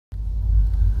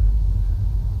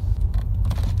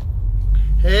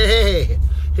Hey,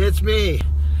 it's me,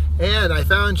 and I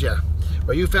found you.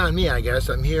 Well, you found me, I guess.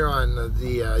 I'm here on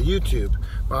the YouTube,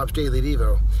 Bob's Daily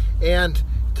Devo. And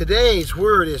today's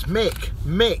word is make.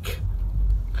 Make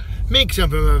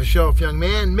something of a shelf, young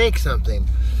man. Make something.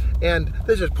 And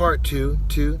this is part two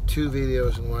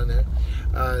videos in one there.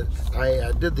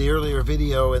 I did the earlier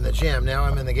video in the gym. Now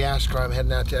I'm in the gas car. I'm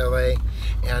heading out to LA,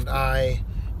 and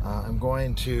I'm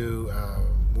going to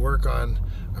work on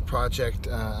a project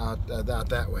out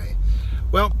that way.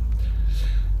 Well,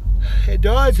 it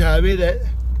dawns on me that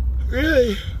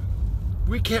really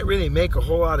we can't really make a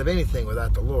whole lot of anything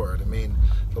without the Lord. I mean,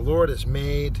 the Lord has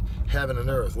made heaven and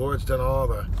earth. The Lord's done all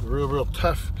the real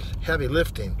tough, heavy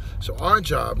lifting. So our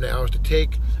job now is to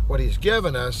take what He's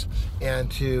given us and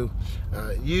to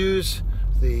use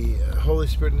the Holy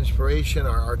Spirit inspiration,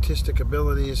 our artistic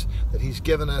abilities that He's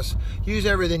given us, use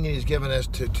everything that He's given us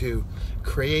to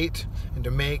create and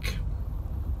to make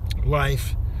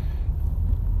life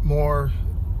more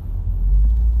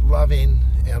loving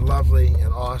and lovely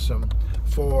and awesome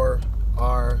for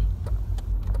our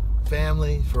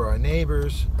family, for our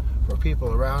neighbors, for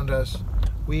people around us.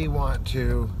 We want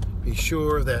to be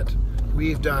sure that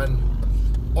we've done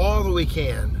all that we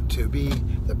can to be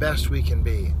the best we can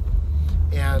be.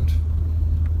 And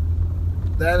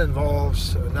that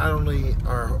involves not only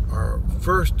our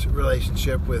first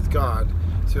relationship with God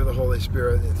through the Holy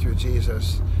Spirit and through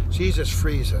Jesus. Jesus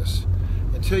frees us.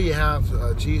 Until you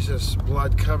have Jesus'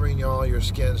 blood covering all your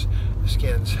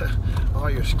all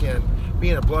your skin,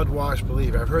 being a blood-washed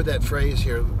believer. I've heard that phrase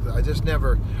here. I just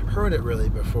never heard it really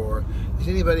before. Does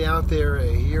anybody out there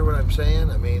hear what I'm saying?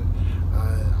 I mean,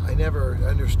 I never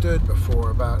understood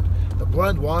before about the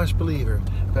blood-washed believer.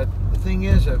 But the thing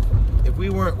is, if we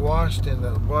weren't washed in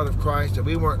the blood of Christ, if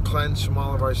we weren't cleansed from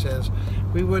all of our sins,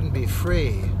 we wouldn't be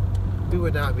free. We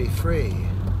would not be free.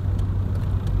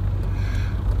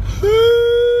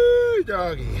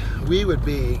 Doggy. We would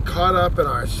be caught up in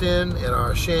our sin and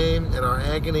our shame and our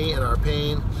agony and our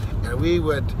pain, and we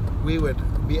would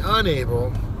be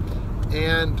unable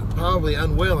and probably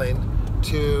unwilling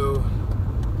to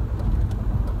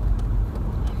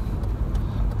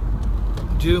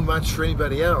do much for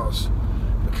anybody else.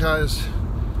 Because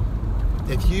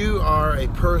if you are a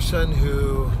person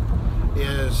who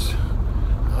is,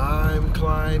 I'm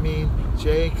climbing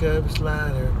Jacob's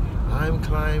ladder, I'm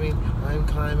climbing, I'm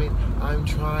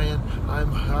trying,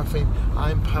 I'm huffing,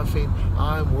 I'm puffing,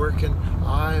 I'm working,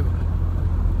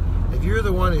 if you're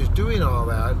the one who's doing all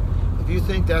that, if you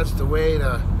think that's the way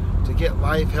to get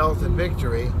life, health, and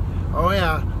victory, oh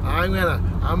yeah, I'm gonna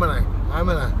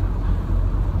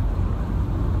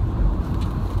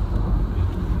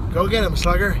go get him,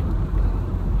 slugger.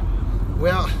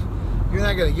 Well, you're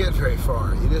not gonna get very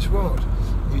far. You just won't.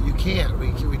 You can't.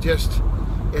 We just.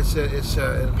 It's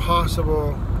an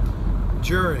impossible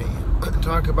journey.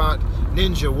 Talk about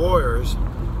ninja warriors.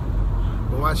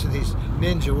 We're watching these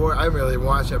ninja warriors. I really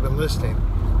watch. I've been listening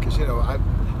because the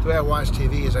way I watch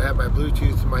TV is I have my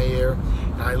Bluetooth in my ear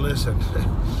and I listen.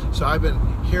 So I've been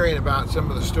hearing about some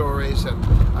of the stories, and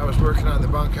I was working on the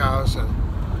bunkhouse and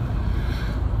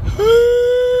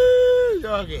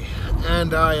doggy,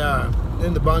 and I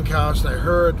in the bunkhouse, and I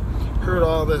heard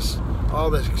all this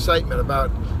excitement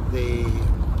about the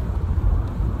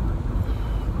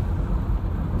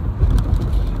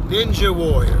ninja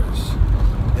warriors,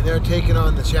 and they're taking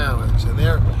on the challenge, and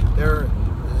they're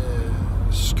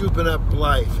scooping up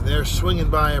life, and they're swinging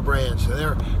by a branch, and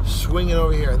they're swinging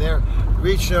over here, and they're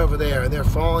reaching over there, and they're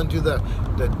falling to the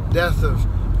death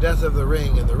of the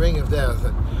ring, and the ring of death.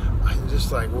 And I'm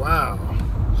just like, wow,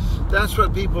 that's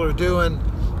what people are doing,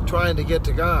 trying to get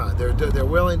to God. They're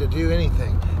willing to do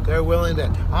anything. They're willing to.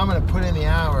 I'm going to put in the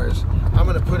hours. I'm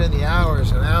going to put in the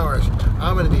hours and hours.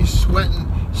 I'm going to be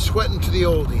sweating to the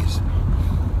oldies.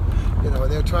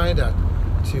 And they're trying to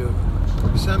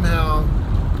somehow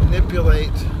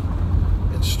manipulate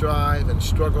and strive and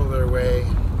struggle their way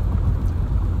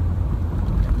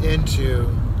into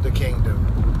the kingdom.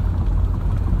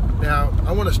 Now,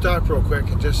 I want to stop real quick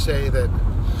and just say that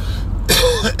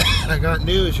I got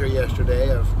news here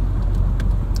yesterday of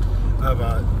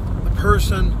a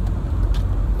person,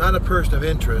 not a person of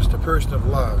interest, a person of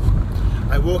love.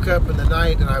 I woke up in the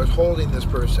night and I was holding this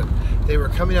person. They were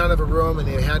coming out of a room and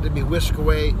they had to be whisked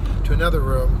away to another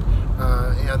room,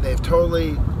 and they've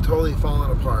totally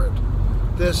fallen apart.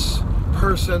 This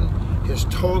person has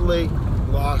totally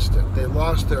lost it. They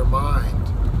lost their mind.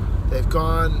 They've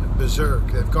gone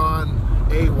berserk. They've gone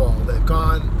AWOL. They've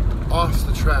gone off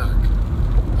the track.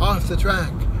 Off the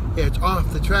track. It's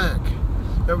off the track.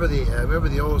 Remember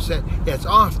the old saying? It's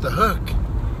off the hook.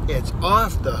 It's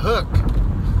off the hook.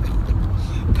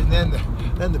 And then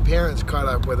Then the parents caught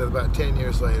up with it about 10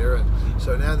 years later, and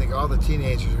so now all the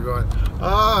teenagers are going,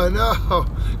 oh no,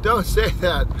 don't say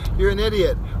that. You're an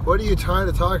idiot. What are you trying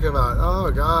to talk about?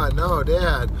 Oh God, no,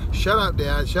 Dad. Shut up,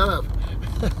 Dad. Shut up.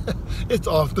 It's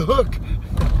off the hook.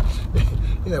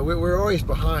 We're always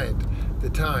behind the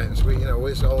times. We're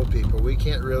old people. We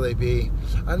can't really be.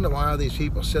 I don't know why all these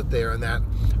people sit there in that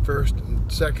first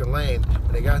and second lane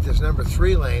when they got this number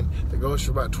 3 lane that goes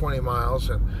for about 20 miles,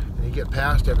 and you get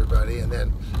past everybody,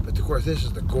 but of course this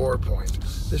is the gore point.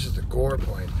 This is the gore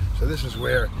point. So this is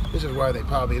why they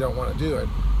probably don't want to do it,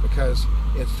 because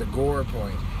it's the gore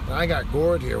point. And I got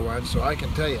gored here once, so I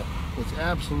can tell you it's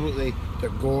absolutely the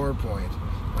gore point.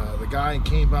 The guy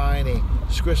came by and he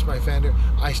squished my fender.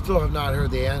 I still have not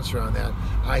heard the answer on that.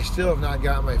 I still have not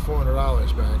got my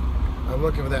 $400 back. I'm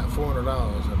looking for that $400.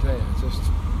 I'll tell you, it's just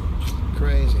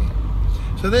crazy.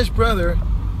 So this brother,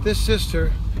 this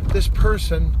sister, this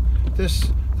person,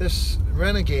 this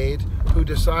renegade who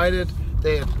decided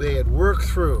they had worked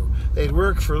through. They'd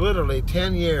worked for literally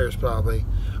 10 years probably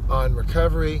on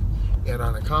recovery and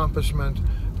on accomplishment,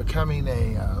 becoming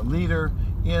a leader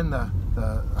in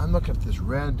I'm looking at this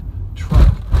red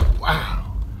truck.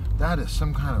 Wow, that is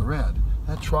some kind of red.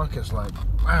 That truck is like,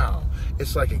 wow.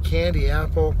 It's like a candy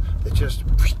apple that just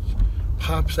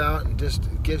pops out and just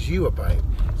gives you a bite.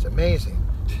 It's amazing.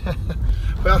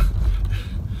 Well,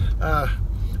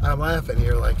 I'm laughing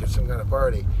here like it's some kind of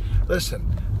party.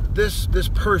 Listen, this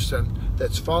person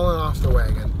that's fallen off the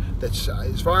wagon, that's,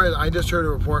 as far as I just heard a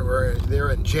report where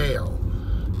they're in jail.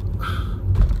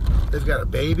 They've got a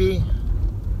baby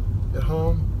at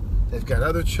home. They've got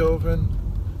other children.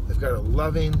 They've got a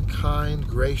loving, kind,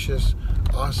 gracious,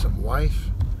 awesome wife.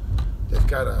 They've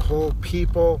got a whole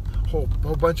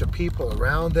bunch of people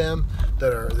around them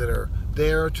that are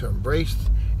there to embrace.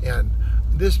 And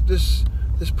this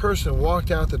person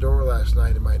walked out the door last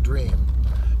night in my dream,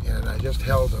 and I just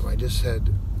held him. I just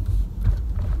said,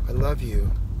 I love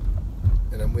you,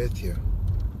 and I'm with you.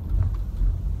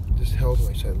 Just held him.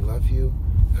 I said, I love you,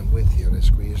 I'm with you, and I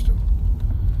squeezed him.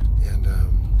 And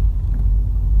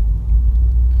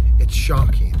it's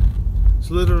shocking.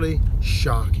 It's literally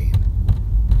shocking.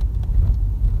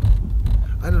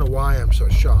 I don't know why I'm so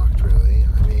shocked, really.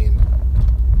 I mean,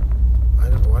 I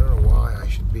don't know why I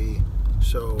should be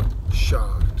so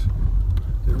shocked.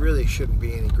 There really shouldn't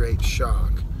be any great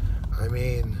shock. I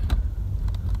mean,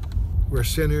 we're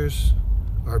sinners.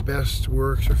 Our best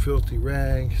works are filthy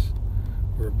rags.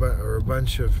 We're a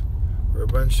bunch of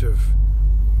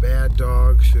bad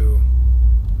dogs who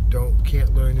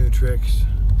can't learn new tricks,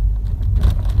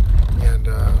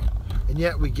 and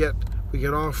yet we get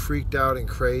all freaked out and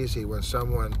crazy when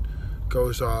someone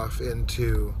goes off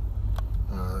into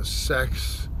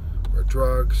sex or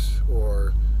drugs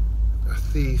or a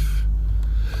thief.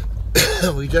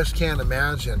 We just can't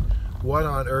imagine what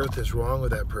on earth is wrong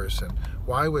with that person.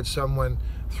 Why would someone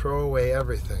throw away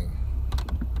everything?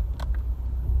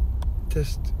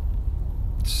 Just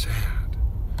sad.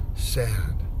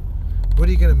 What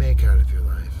are you going to make out of your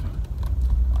life?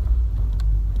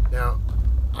 Now,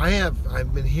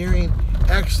 I've been hearing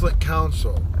excellent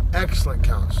counsel,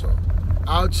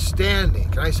 outstanding,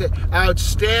 can I say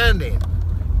outstanding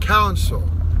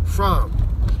counsel from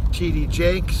T.D.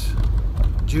 Jakes,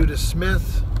 Judah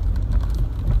Smith.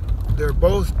 They're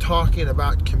both talking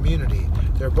about community.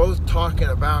 They're both talking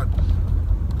about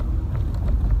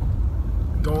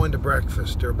going to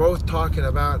breakfast. They're both talking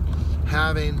about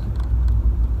having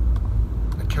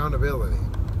accountability.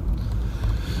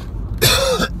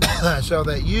 So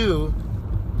that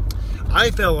I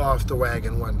fell off the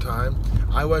wagon one time.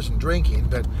 I wasn't drinking,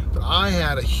 but I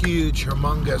had a huge,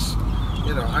 humongous,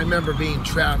 I remember being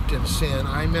trapped in sin.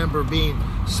 I remember being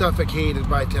suffocated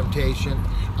by temptation.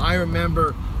 I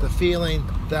remember the feeling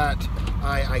that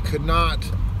I could not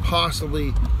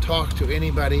possibly talk to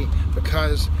anybody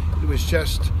because it was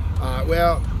just,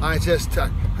 well,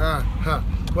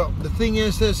 the thing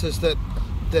is that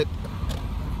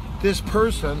this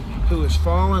person who has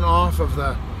fallen off of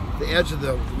the edge of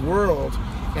the world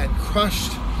and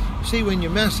crushed, see, when you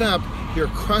mess up, you're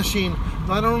crushing,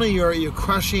 not only you're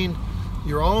crushing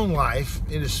your own life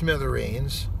into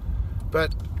smithereens,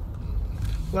 but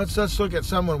let's look at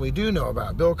someone we do know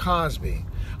about, Bill Cosby.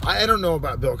 I don't know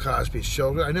about Bill Cosby's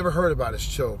children. I never heard about his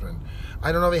children.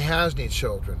 I don't know if he has any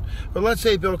children. But let's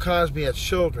say Bill Cosby has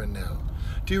children now.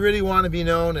 Do you really want to be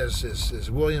known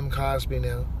as William Cosby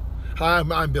now? Hi,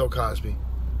 I'm Bill Cosby.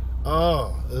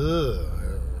 Oh,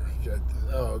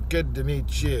 good to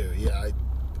meet you. Yeah,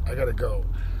 I gotta go.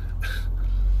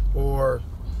 Or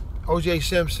O.J.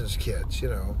 Simpson's kids,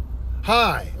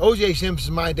 Hi, O.J.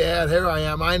 Simpson's my dad. Here I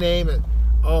am. My name is.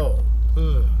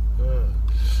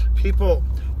 people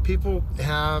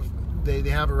have they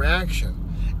have a reaction,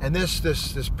 and this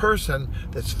person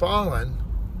that's fallen,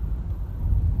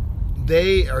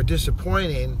 they are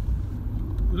disappointing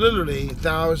literally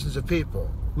thousands of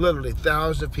people. Literally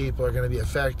thousands of people are going to be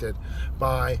affected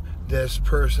by this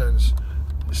person's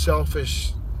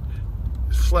selfish,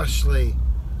 fleshly,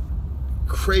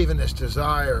 cravenous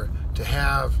desire to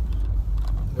have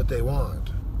what they want.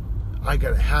 I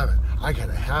gotta have it. I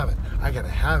gotta have it. I gotta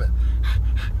have it.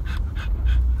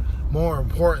 More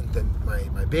important than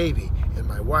my baby and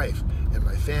my wife and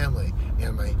my family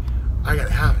and I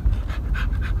gotta have it.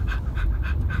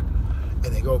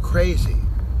 And they go crazy.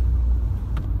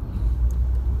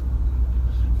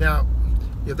 Now,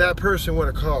 if that person would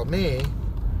have called me,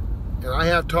 and I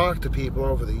have talked to people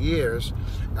over the years,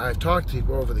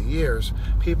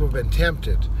 people have been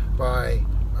tempted by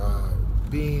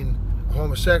being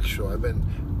homosexual. I've been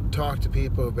talked to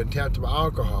people who have been tempted by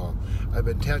alcohol. I've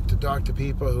been tempted to talk to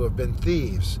people who have been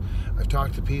thieves. I've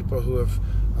talked to people who have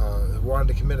wanted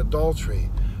to commit adultery.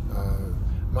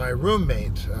 My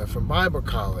roommate from Bible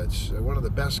college, one of the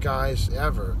best guys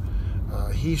ever,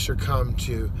 he succumbed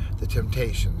to the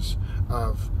temptations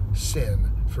of sin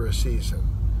for a season.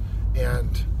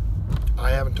 And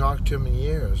I haven't talked to him in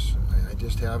years. I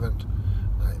just haven't.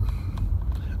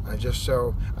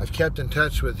 I've kept in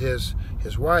touch with his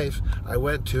wife. I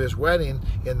went to his wedding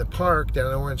in the park down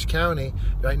in Orange County,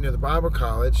 right near the Bible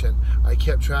college, and I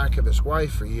kept track of his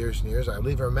wife for years and years. I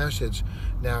leave her a message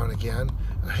now and again.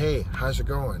 Hey, how's it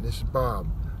going? This is Bob.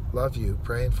 Love you,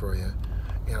 praying for you.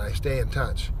 And I stay in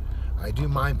touch. I do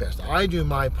my best. I do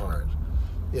my part.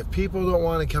 If people don't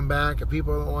want to come back, if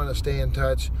people don't want to stay in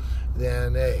touch,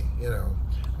 then hey,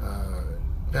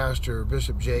 Pastor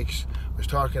Bishop Jakes was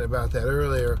talking about that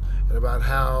earlier, and about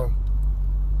how,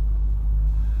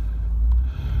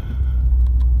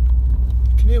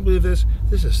 can you believe this?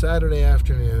 This is Saturday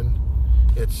afternoon.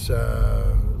 It's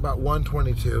about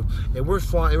 1:22, and we're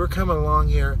coming along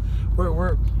here.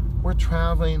 We're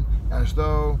traveling as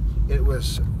though it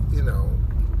was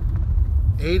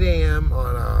 8 a.m.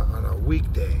 on a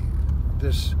weekday.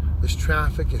 This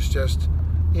traffic is just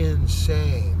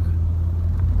insane.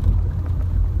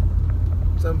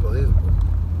 It's unbelievable.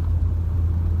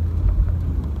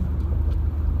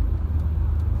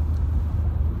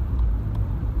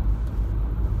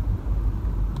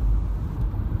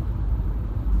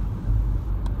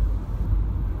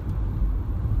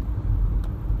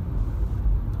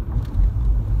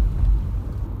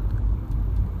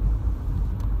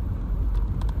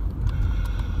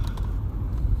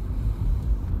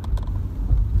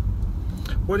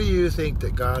 What do you think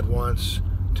that God wants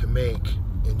to make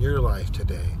in your life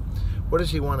today? What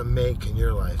does He want to make in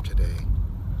your life today?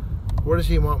 What does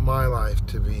He want my life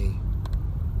to be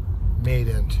made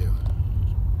into?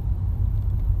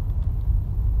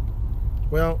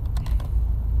 Well,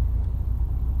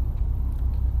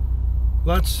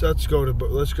 let's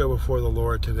go before the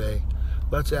Lord today.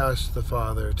 Let's ask the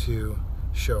Father to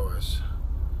show us.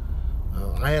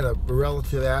 I had a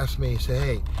relative ask me, say,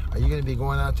 hey, are you going to be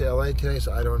going out to LA today? I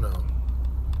said, I don't know.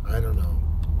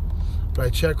 But I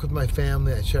check with my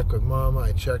family, I check with Mama,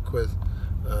 I check with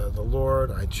the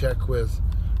Lord, I check with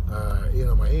my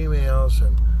emails,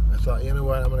 and I thought, you know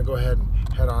what, I'm going to go ahead and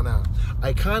head on out.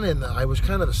 I was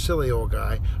kind of a silly old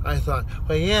guy. I thought,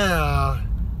 well, yeah,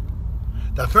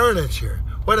 the furniture.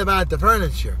 What about the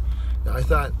furniture? Now, I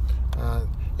thought,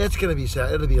 it's going to be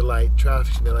sad. It'll be light.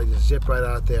 Traffic's going to be like just zip right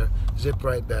out there, zip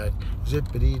right back.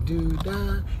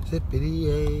 Zippity-doo-dah,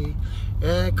 zippity-yay.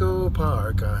 Echo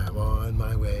Park, I'm on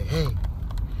my way. Hey.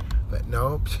 But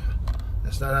nope,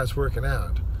 that's not how it's working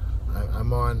out.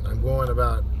 I'm going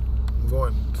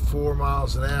 4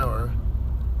 miles an hour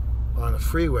on a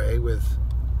freeway with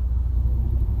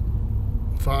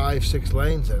 5-6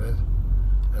 lanes in it.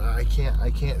 And I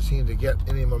can't seem to get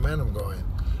any momentum going.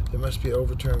 There must be an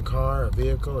overturned car, a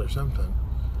vehicle, or something.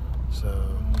 So,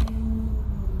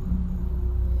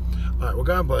 all right, well,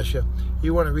 God bless you.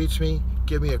 You want to reach me?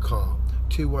 Give me a call.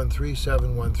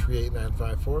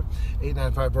 213-713-8954.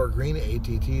 8954green at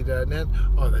att.net.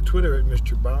 On the Twitter at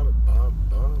Mr. Bob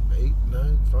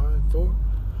 8954.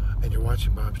 And you're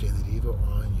watching Bob's Daily Devo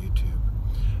on YouTube.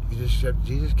 If you just accept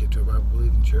Jesus, get to a Bible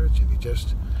believing church. If you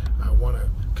just want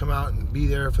to come out and be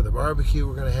there for the barbecue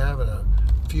we're going to have in a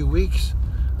few weeks,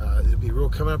 it'll be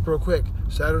coming up real quick.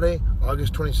 Saturday,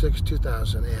 August 26,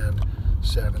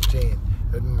 2017.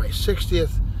 It'll be my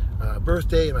 60th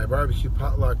birthday and my barbecue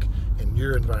potluck, and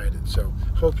you're invited. So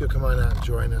hope you'll come on out and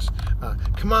join us.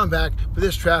 Come on back. With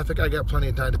this traffic, I got plenty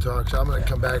of time to talk, so I'm going to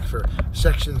come back for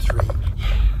section 3.